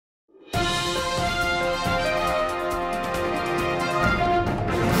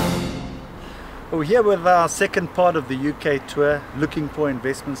Well, we're here with our second part of the UK tour, looking for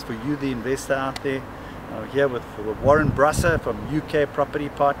investments for you, the investor out there. We're here with Warren Brusse from UK Property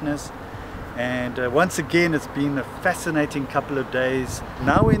Partners. And once again, it's been a fascinating couple of days.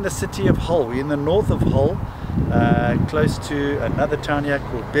 Now we're in the city of Hull. We're in the north of Hull, close to another town here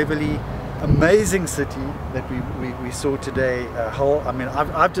called Beverley. Amazing city that we saw today, Hull. I mean,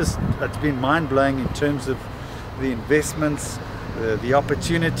 it's been mind-blowing in terms of the investments, the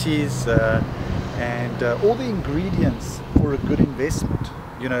opportunities, and all the ingredients for a good investment.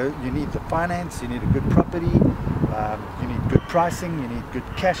 You know, you need the finance, you need a good property, you need good pricing, you need good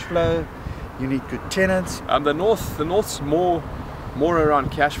cash flow, you need good tenants. The north's more around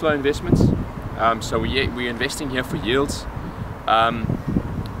cash flow investments. So we're investing here for yields.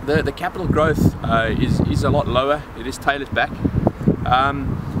 The capital growth is a lot lower. It is tailored back.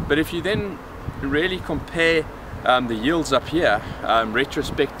 But if you then really compare the yields up here,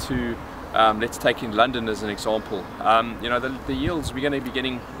 retrospect to let's take in London as an example. You know, the yields we're going to be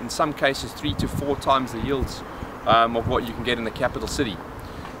getting in some cases 3 to 4 times the yields of what you can get in the capital city.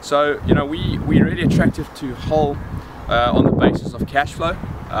 So you know, we're really attractive to Hull on the basis of cash flow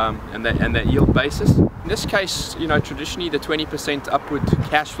and that yield basis. In this case, you know, traditionally the 20% upward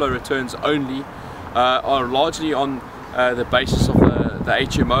cash flow returns only are largely on the basis of the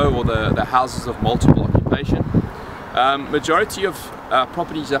HMO or the houses of multiple occupation. Majority of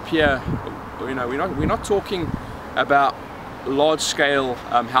properties up here, you know, we're not talking about large-scale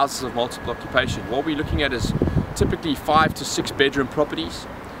houses of multiple occupation. What we're looking at is typically 5 to 6 bedroom properties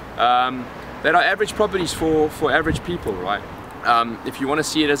that are average properties for average people, right? If you want to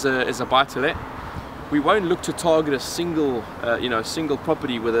see it as a buy-to-let, we won't look to target a single single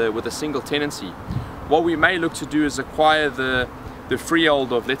property with a single tenancy. What we may look to do is acquire the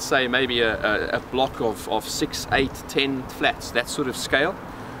freehold of, let's say, maybe a block of 6, 8, 10 flats, that sort of scale.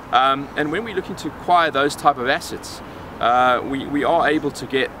 And when we're looking to acquire those type of assets, we are able to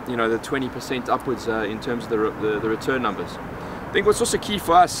get, you know, the 20% upwards in terms of the return numbers. I think what's also key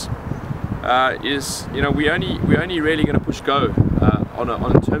for us is, you know, we're only really going to push go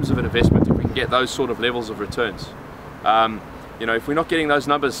on terms of an investment if we can get those sort of levels of returns. You know, if we're not getting those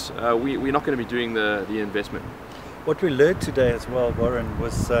numbers, we're not going to be doing the investment. What we learned today as well, Warren,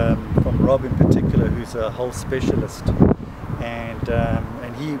 was from Rob in particular, who's a Hull specialist,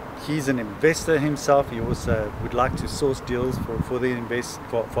 and he's an investor himself. He also would like to source deals for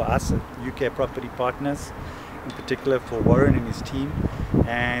us at UK Property Partners, in particular for Warren and his team,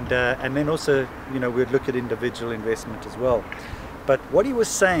 and then also, you know, we'd look at individual investment as well. But what he was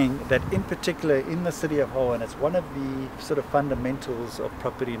saying, that in particular in the city of Hull, and it's one of the sort of fundamentals of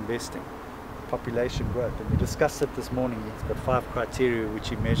property investing, population growth, and we discussed it this morning. He's got 5 criteria which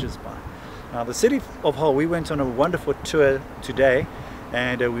he measures by. Now the city of Hull, we went on a wonderful tour today,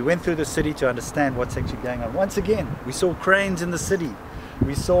 and we went through the city to understand what's actually going on. Once again, we saw cranes in the city.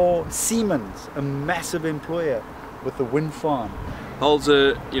 We saw Siemens, a massive employer with the wind farm. Hull's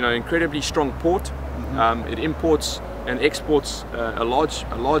a incredibly strong port. It imports and exports a large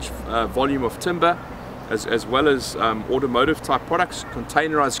volume of timber, as well as automotive type products,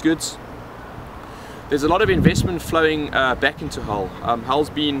 containerized goods. There's a lot of investment flowing back into Hull. Hull's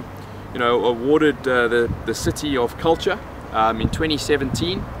been, you know, awarded the City of Culture in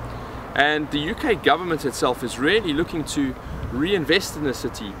 2017, and the UK government itself is really looking to reinvest in the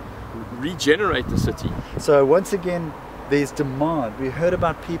city, regenerate the city. So once again, there's demand. We heard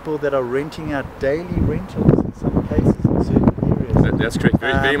about people that are renting out daily rentals in some cases in certain areas. That's correct.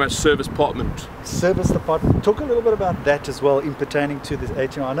 Very much service apartment. Service apartment. Talk a little bit about that as well, in pertaining to this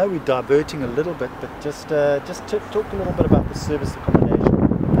HMO. I know we're diverting a little bit, but just talk a little bit about the service accommodation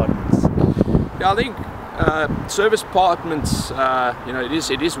apartments. Yeah, I think service apartments, you know,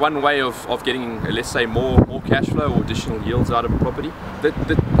 it is one way of getting, let's say, more cash flow or additional yields out of a property.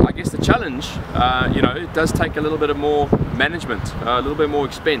 I guess the challenge, you know, it does take a little bit of more management, a little bit more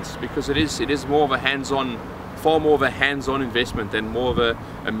expense, because it is more of a hands-on, far more of a hands-on investment than more of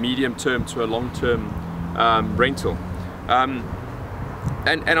a medium-term to a long-term rental. And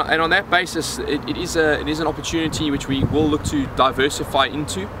on that basis, it is an opportunity which we will look to diversify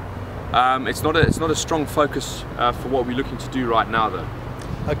into. It's not a strong focus for what we're looking to do right now, though.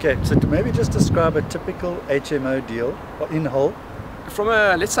 Okay, so to maybe just describe a typical HMO deal in Hull. From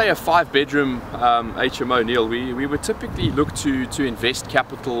let's say a 5-bedroom HMO, Neil, we would typically look to invest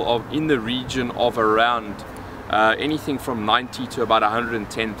capital in the region of around anything from 90 to about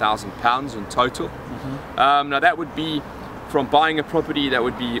 £110,000 in total. Mm-hmm. Now that would be from buying a property, that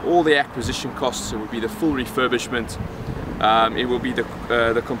would be all the acquisition costs, it would be the full refurbishment, it will be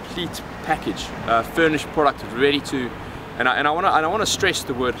the complete package, furnished product ready to And I want to stress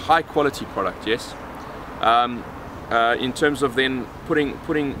the word high quality product, yes. In terms of then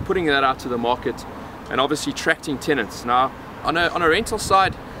putting that out to the market, and obviously attracting tenants. Now, on a rental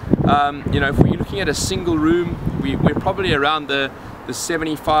side, you know, if we're looking at a single room, we're probably around the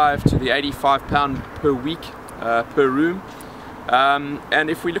 75 to the 85 pound per week per room. And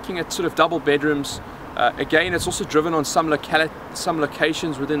if we're looking at sort of double bedrooms, again, it's also driven on some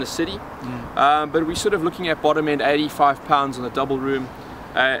locations within the city, but we're sort of looking at bottom end 85 pounds on a double room,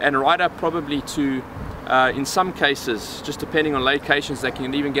 and right up probably to, in some cases, just depending on locations, they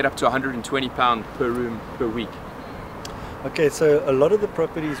can even get up to 120 pound per room per week. Okay, so a lot of the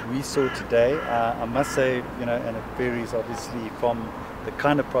properties we saw today, I must say, you know, and it varies obviously from the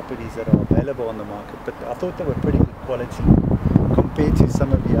kind of properties that are available on the market, but I thought they were pretty good quality compared to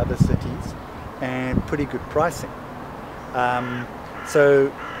some of the other cities, and pretty good pricing.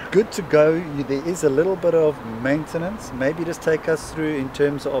 So good to go. There is a little bit of maintenance. Maybe just take us through in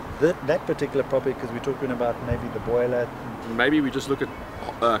terms of that particular property, because we're talking about maybe the boiler. Maybe we just look at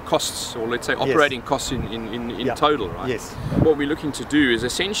costs, or let's say operating costs in total, right? Yes. What we're looking to do is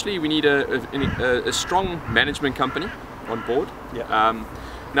essentially we need a strong management company on board. Yeah.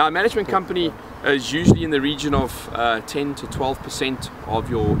 Now, a management company is usually in the region of 10 to 12% of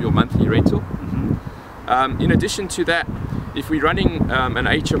your monthly rental. In addition to that, if we're running an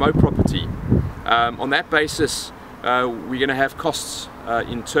HMO property, on that basis, we're going to have costs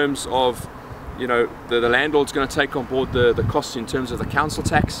in terms of, you know, the landlord's going to take on board the costs in terms of the council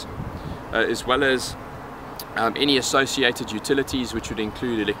tax, as well as any associated utilities, which would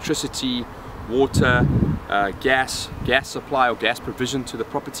include electricity, water, gas supply or gas provision to the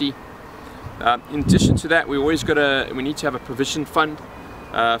property. In addition to that, we need to have a provision fund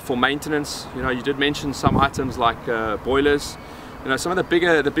for maintenance. You know, you did mention some items like boilers. You know, some of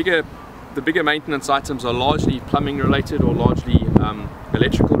the bigger maintenance items are largely plumbing related or largely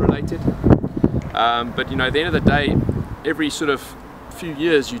electrical related. But you know, at the end of the day, every sort of few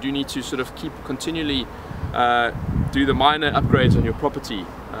years, you do need to sort of keep continually do the minor upgrades on your property.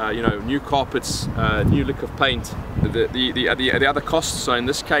 You know, new carpets, new lick of paint, the other costs. So in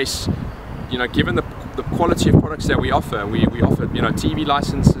this case, you know, given the quality of products that we offer, we offer, you know, TV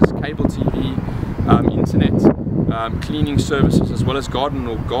licenses, cable TV, internet, cleaning services, as well as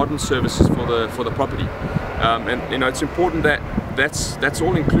garden services for the property. And you know, it's important that that's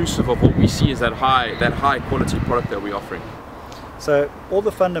all inclusive of what we see as that high quality product that we're offering. So all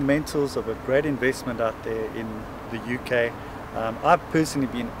the fundamentals of a great investment out there in the UK. I've personally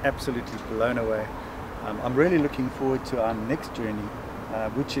been absolutely blown away. I'm really looking forward to our next journey,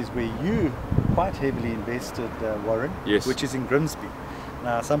 which is where you quite heavily invested, Warren. Yes. Which is in Grimsby.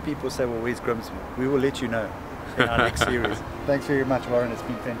 Now, some people say, well, where's Grimsby? We will let you know in our next series. Thanks very much, Warren. It's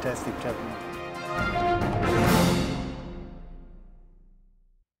been fantastic chatting.